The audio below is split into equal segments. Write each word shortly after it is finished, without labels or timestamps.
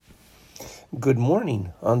Good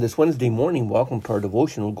morning. On this Wednesday morning, welcome to our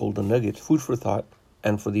devotional Golden Nuggets, food for thought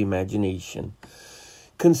and for the imagination.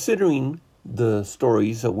 Considering the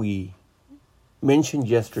stories that we mentioned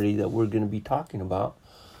yesterday that we're going to be talking about,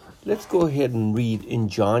 let's go ahead and read in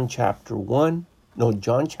John chapter 9,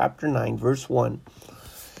 verse 1.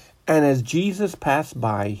 And as Jesus passed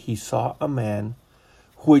by, he saw a man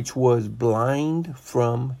which was blind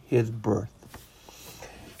from his birth.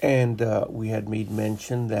 And we had made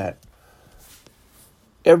mention that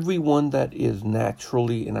everyone that is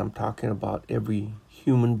naturally, and I'm talking about every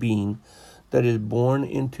human being that is born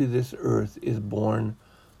into this earth, is born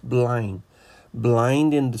blind.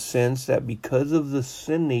 Blind in the sense that because of the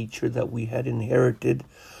sin nature that we had inherited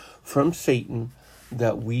from Satan,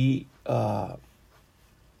 that we're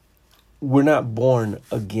not born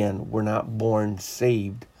again. We're not born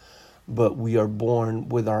saved, but we are born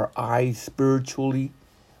with our eyes spiritually,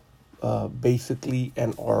 basically,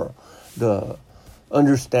 and the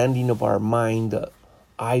understanding of our mind, the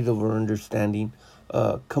eyes of our understanding,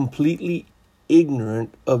 completely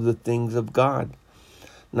ignorant of the things of God.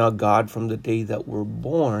 Now, God, from the day that we're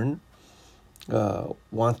born,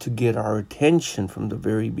 wants to get our attention from the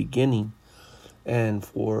very beginning. And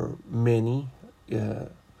for many,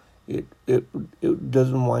 it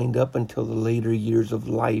doesn't wind up until the later years of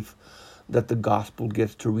life that the gospel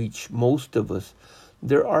gets to reach most of us.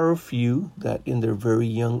 There are a few that in their very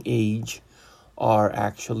young age are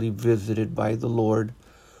actually visited by the Lord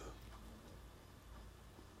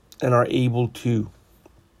and are able to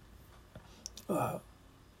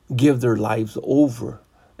give their lives over,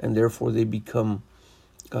 and therefore they become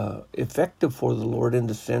effective for the Lord in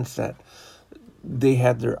the sense that they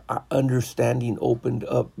had their understanding opened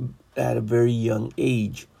up at a very young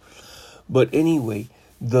age. But anyway,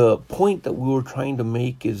 the point that we were trying to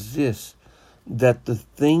make is this, that the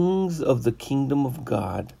things of the kingdom of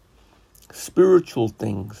God, spiritual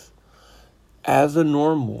things, as a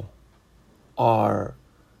normal, are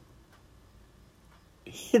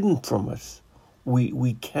hidden from us.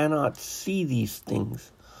 We cannot see these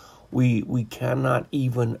things. We cannot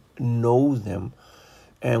even know them,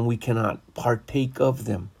 and we cannot partake of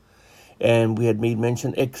them. And we had made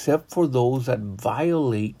mention, except for those that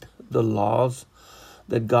violate the laws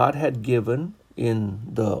that God had given in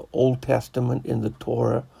the Old Testament, in the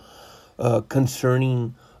Torah,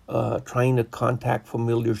 concerning trying to contact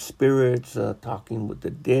familiar spirits, talking with the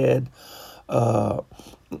dead,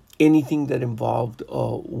 anything that involved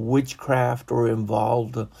witchcraft or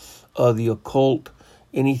involved the occult,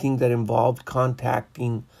 anything that involved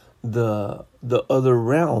contacting the other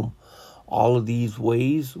realm. All of these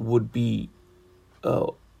ways would be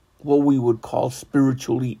what we would call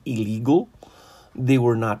spiritually illegal. They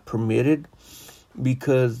were not permitted,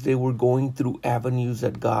 because they were going through avenues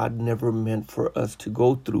that God never meant for us to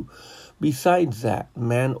go through. Besides that,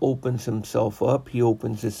 man opens himself up, he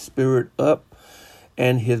opens his spirit up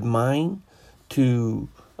and his mind to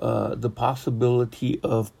the possibility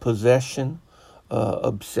of possession,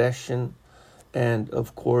 obsession, and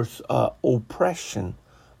of course oppression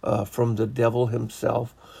from the devil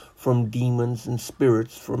himself, from demons and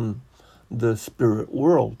spirits from the spirit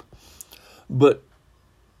world. But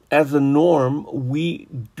as a norm, we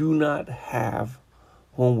do not have,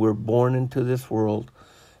 when we're born into this world,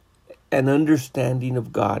 an understanding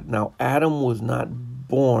of God. Now, Adam was not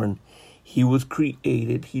born. He was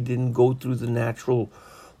created. He didn't go through the natural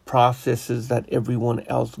processes that everyone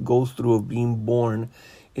else goes through of being born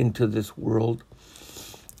into this world.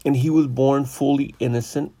 And he was born fully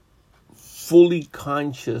innocent, fully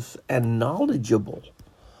conscious, and knowledgeable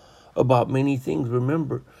about many things.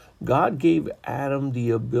 Remember, God gave Adam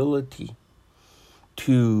the ability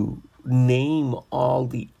to name all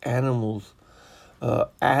the animals.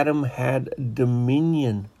 Adam had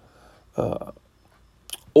dominion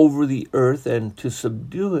over the earth and to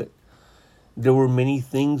subdue it. There were many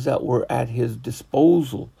things that were at his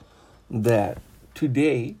disposal that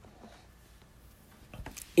today,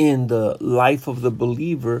 in the life of the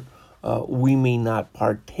believer, we may not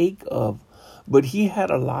partake of. But he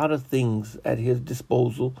had a lot of things at his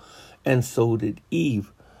disposal, and so did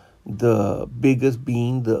Eve. The biggest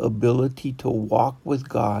being the ability to walk with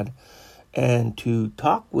God and to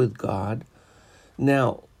talk with God.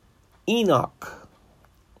 Now, Enoch,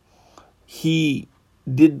 he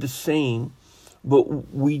did the same,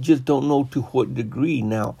 but we just don't know to what degree.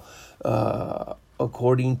 Now,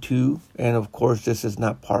 according to, and of course this is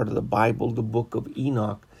not part of the Bible, the book of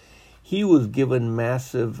Enoch, he was given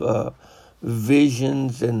massive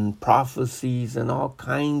visions and prophecies and all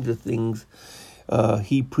kinds of things.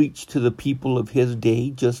 He preached to the people of his day,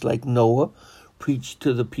 just like Noah preached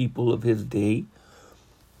to the people of his day.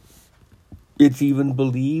 It's even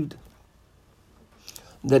believed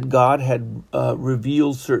that God had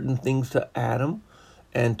revealed certain things to Adam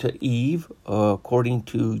and to Eve, according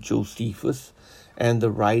to Josephus and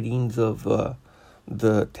the writings of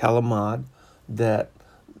the Talmud, that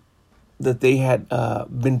they had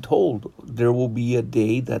been told there will be a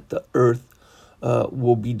day that the earth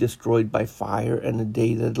will be destroyed by fire, and a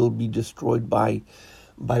day that it'll be destroyed by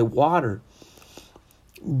water.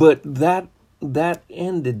 But that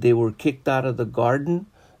ended. They were kicked out of the garden,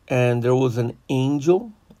 and there was an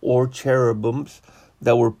angel or cherubims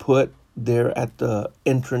that were put there at the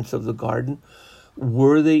entrance of the garden.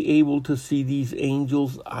 Were they able to see these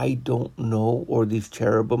angels? I don't know, or these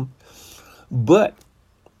cherubim. But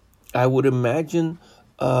I would imagine,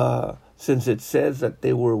 since it says that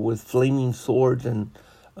they were with flaming swords and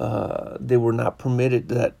they were not permitted,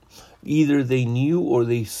 that either they knew or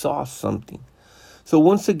they saw something. So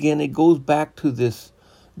once again, it goes back to this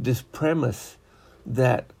premise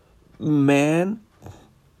that man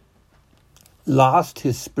lost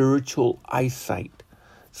his spiritual eyesight,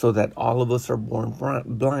 so that all of us are born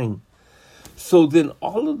blind. So then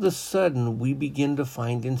all of a sudden we begin to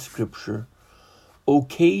find in Scripture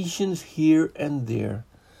occasions here and there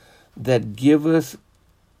that give us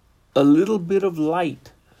a little bit of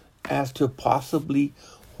light as to possibly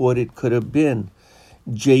what it could have been.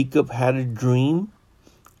 Jacob had a dream,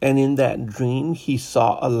 and in that dream he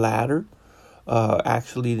saw a ladder.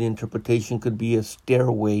 Actually, the interpretation could be a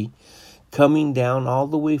stairway coming down all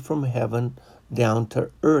the way from heaven down to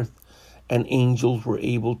earth, and angels were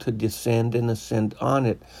able to descend and ascend on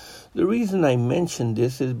it. The reason I mention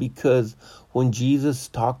this is because when Jesus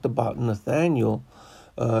talked about Nathanael,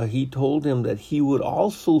 he told him that he would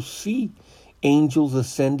also see angels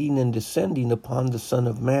ascending and descending upon the Son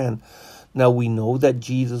of Man. Now we know that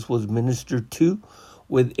Jesus was ministered to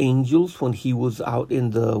with angels when he was out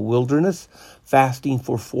in the wilderness fasting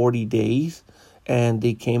for 40 days, and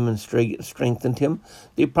they came and strengthened him.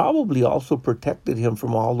 They probably also protected him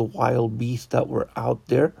from all the wild beasts that were out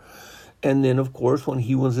there. And then, of course, when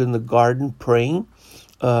he was in the garden praying,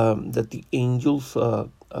 that the angels,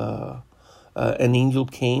 an angel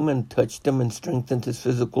came and touched him and strengthened his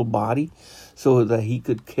physical body so that he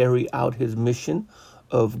could carry out his mission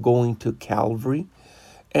of going to Calvary.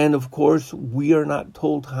 And of course, we are not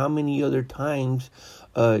told how many other times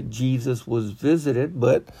Jesus was visited,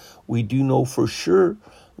 but we do know for sure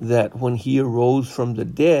that when he arose from the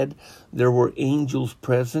dead, there were angels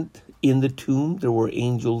present in the tomb. There were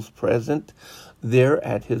angels present there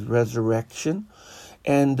at his resurrection.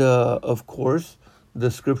 And of course,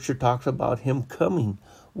 the Scripture talks about him coming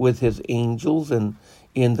with his angels and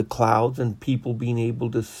in the clouds, and people being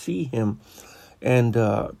able to see him. And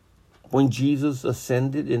when Jesus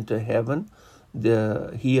ascended into heaven,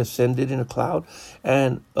 he ascended in a cloud,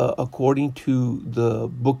 and according to the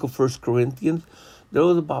book of 1 Corinthians, there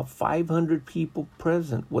was about 500 people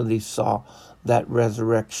present when they saw that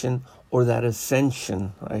resurrection or that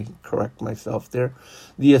ascension. I correct myself there,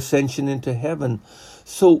 the ascension into heaven.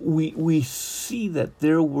 So we see that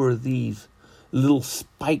there were these little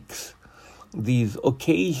spikes, these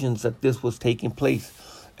occasions that this was taking place.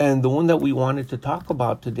 And the one that we wanted to talk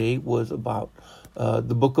about today was about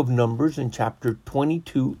the book of Numbers in chapter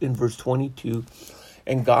 22 in verse 22.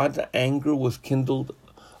 And God's anger was kindled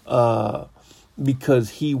because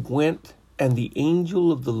he went, and the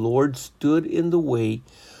angel of the Lord stood in the way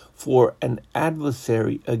for an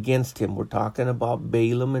adversary against him. We're talking about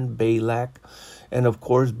Balaam and Balak. And of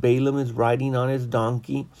course, Balaam is riding on his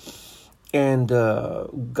donkey. And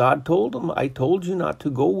God told him, I told you not to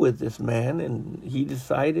go with this man. And he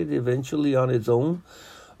decided eventually on his own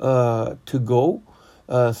to go.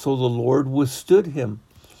 So the Lord withstood him.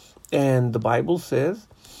 And the Bible says,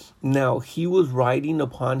 now he was riding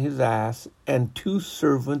upon his ass, and 2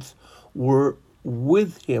 servants were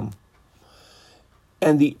with him.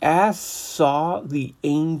 And the ass saw the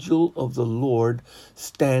angel of the Lord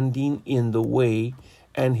standing in the way,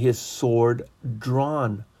 and his sword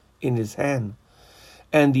drawn in his hand.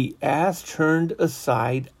 And the ass turned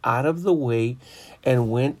aside out of the way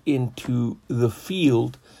and went into the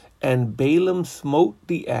field, and Balaam smote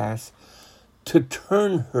the ass to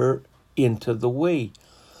turn her into the way.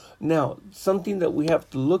 Now, something that we have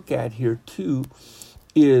to look at here too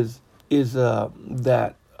is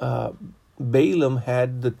that Balaam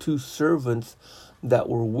had the 2 servants that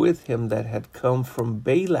were with him that had come from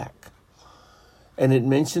Balak. And it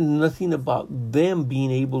mentioned nothing about them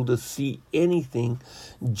being able to see anything,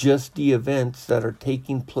 just the events that are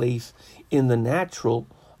taking place in the natural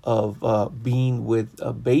of being with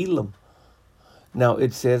Balaam. Now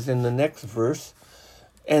it says in the next verse,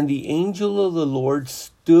 and the angel of the Lord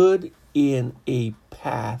stood in a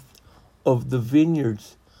path of the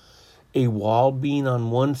vineyards, a wall being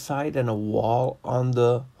on one side and a wall on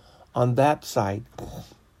that side.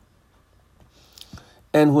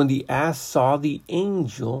 And when the ass saw the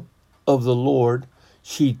angel of the Lord,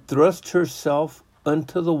 she thrust herself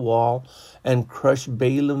unto the wall and crushed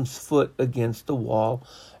Balaam's foot against the wall,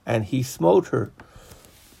 and he smote her.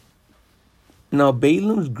 Now,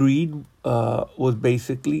 Balaam's greed was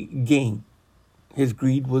basically gain. His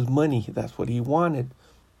greed was money. That's what he wanted.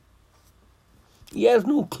 He has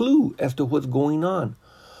no clue as to what's going on.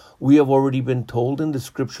 We have already been told in the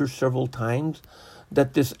scripture several times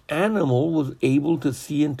that this animal was able to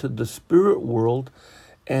see into the spirit world,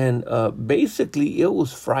 and basically it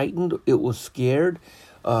was frightened, it was scared,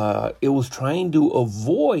 it was trying to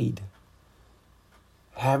avoid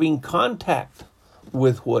having contact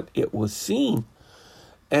with what it was seeing.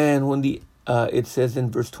 And when it says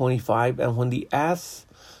in verse 25, and when the ass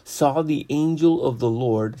saw the angel of the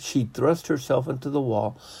Lord, she thrust herself into the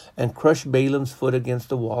wall and crushed Balaam's foot against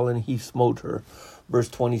the wall, and he smote her. Verse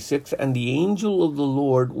 26, and the angel of the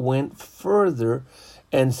Lord went further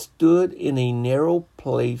and stood in a narrow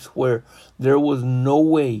place where there was no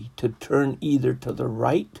way to turn either to the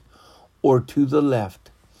right or to the left.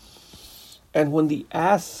 And when the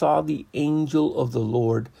ass saw the angel of the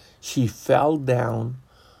Lord, she fell down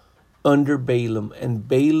under Balaam, and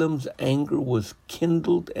Balaam's anger was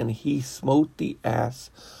kindled, and he smote the ass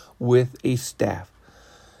with a staff.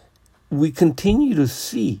 We continue to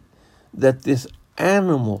see that this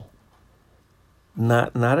animal,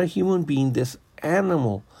 not a human being, this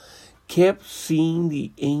animal kept seeing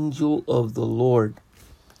the angel of the Lord.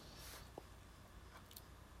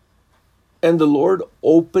 And the Lord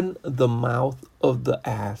opened the mouth of the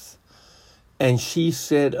ass, and she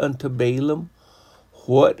said unto Balaam,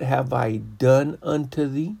 what have I done unto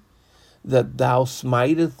thee, that thou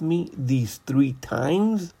smitest me these 3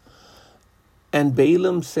 times? And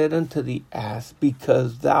Balaam said unto the ass,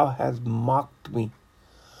 because thou hast mocked me.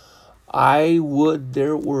 I would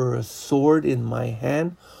there were a sword in my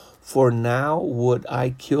hand, for now would I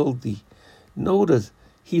kill thee. Notice,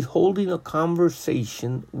 he's holding a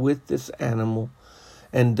conversation with this animal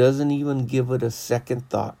and doesn't even give it a second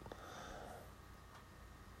thought.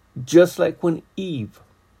 Just like when Eve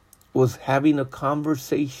was having a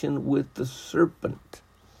conversation with the serpent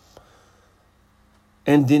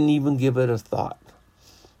and didn't even give it a thought.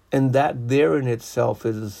 And that there in itself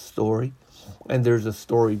is a story. And there's a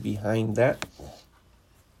story behind that.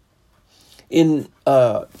 In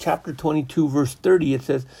chapter 22, verse 30, it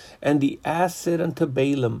says, and the ass said unto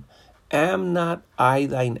Balaam, am not I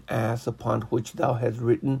thine ass upon which thou hast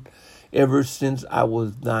ridden ever since I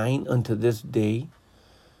was thine unto this day?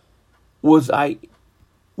 Was I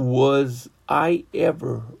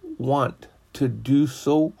ever wont to do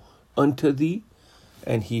so unto thee?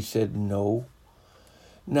 And he said, no.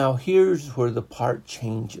 Now here's where the part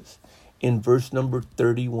changes. In verse number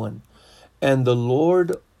 31, and the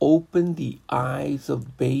Lord opened the eyes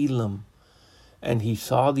of Balaam, and he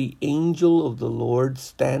saw the angel of the Lord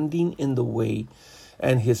standing in the way,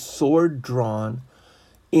 and his sword drawn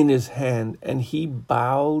in his hand, and he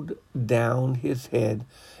bowed down his head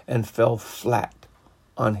and fell flat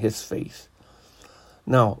on his face.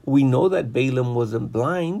 Now, we know that Balaam wasn't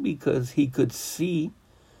blind because he could see,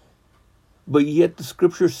 but yet the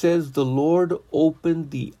scripture says the Lord opened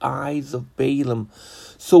the eyes of Balaam.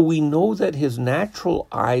 So we know that his natural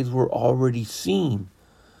eyes were already seen,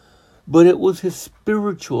 but it was his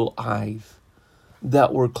spiritual eyes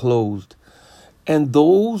that were closed. And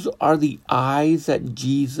those are the eyes that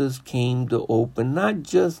Jesus came to open, not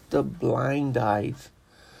just the blind eyes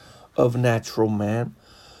of natural man,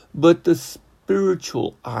 but the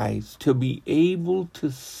spiritual eyes, to be able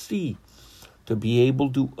to see, to be able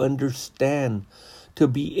to understand, to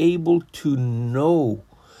be able to know.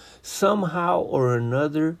 Somehow or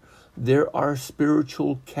another, there are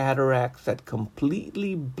spiritual cataracts that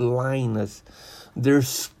completely blind us. There's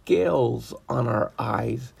scales on our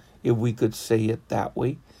eyes, if we could say it that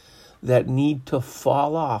way, that need to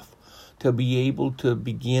fall off to be able to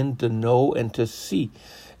begin to know and to see.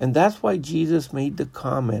 And that's why Jesus made the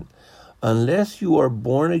comment, unless you are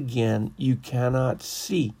born again, you cannot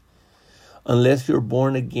see. Unless you're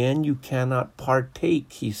born again, you cannot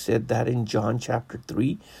partake. He said that in John chapter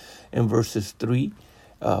 3 and verses 3,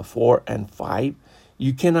 4, and 5.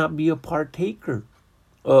 You cannot be a partaker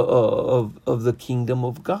of the kingdom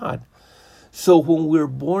of God. So when we're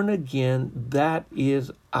born again, that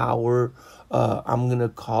is our, I'm going to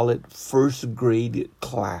call it first grade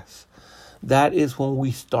class. That is when we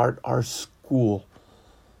start our school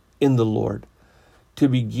in the Lord, to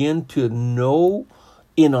begin to know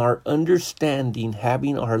in our understanding,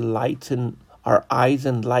 having our lights and our eyes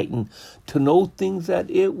enlightened to know things that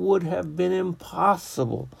it would have been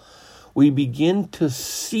impossible. We begin to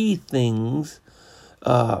see things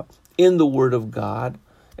in the Word of God,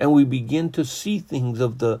 and we begin to see things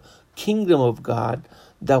of the kingdom of God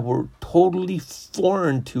that were totally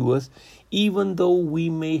foreign to us, even though we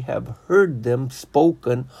may have heard them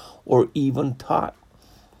spoken or even taught.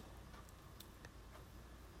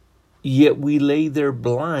 Yet we lay there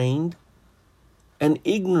blind and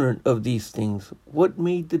ignorant of these things. What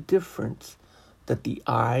made the difference? That the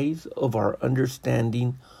eyes of our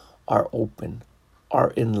understanding are open,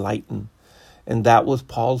 are enlightened. And that was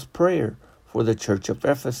Paul's prayer for the church of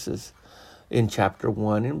Ephesus. In chapter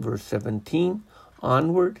 1 and verse 17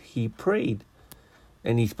 onward, he prayed.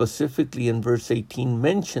 And he specifically in verse 18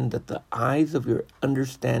 mentioned that the eyes of your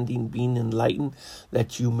understanding being enlightened,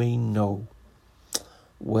 that you may know.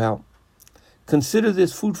 Well, consider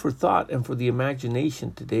this food for thought and for the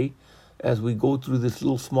imagination today as we go through this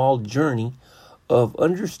little small journey of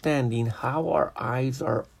understanding how our eyes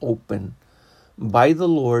are open by the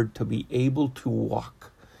Lord to be able to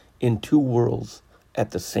walk in two worlds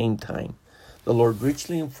at the same time. The Lord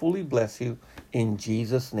richly and fully bless you in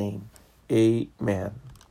Jesus' name. Amen.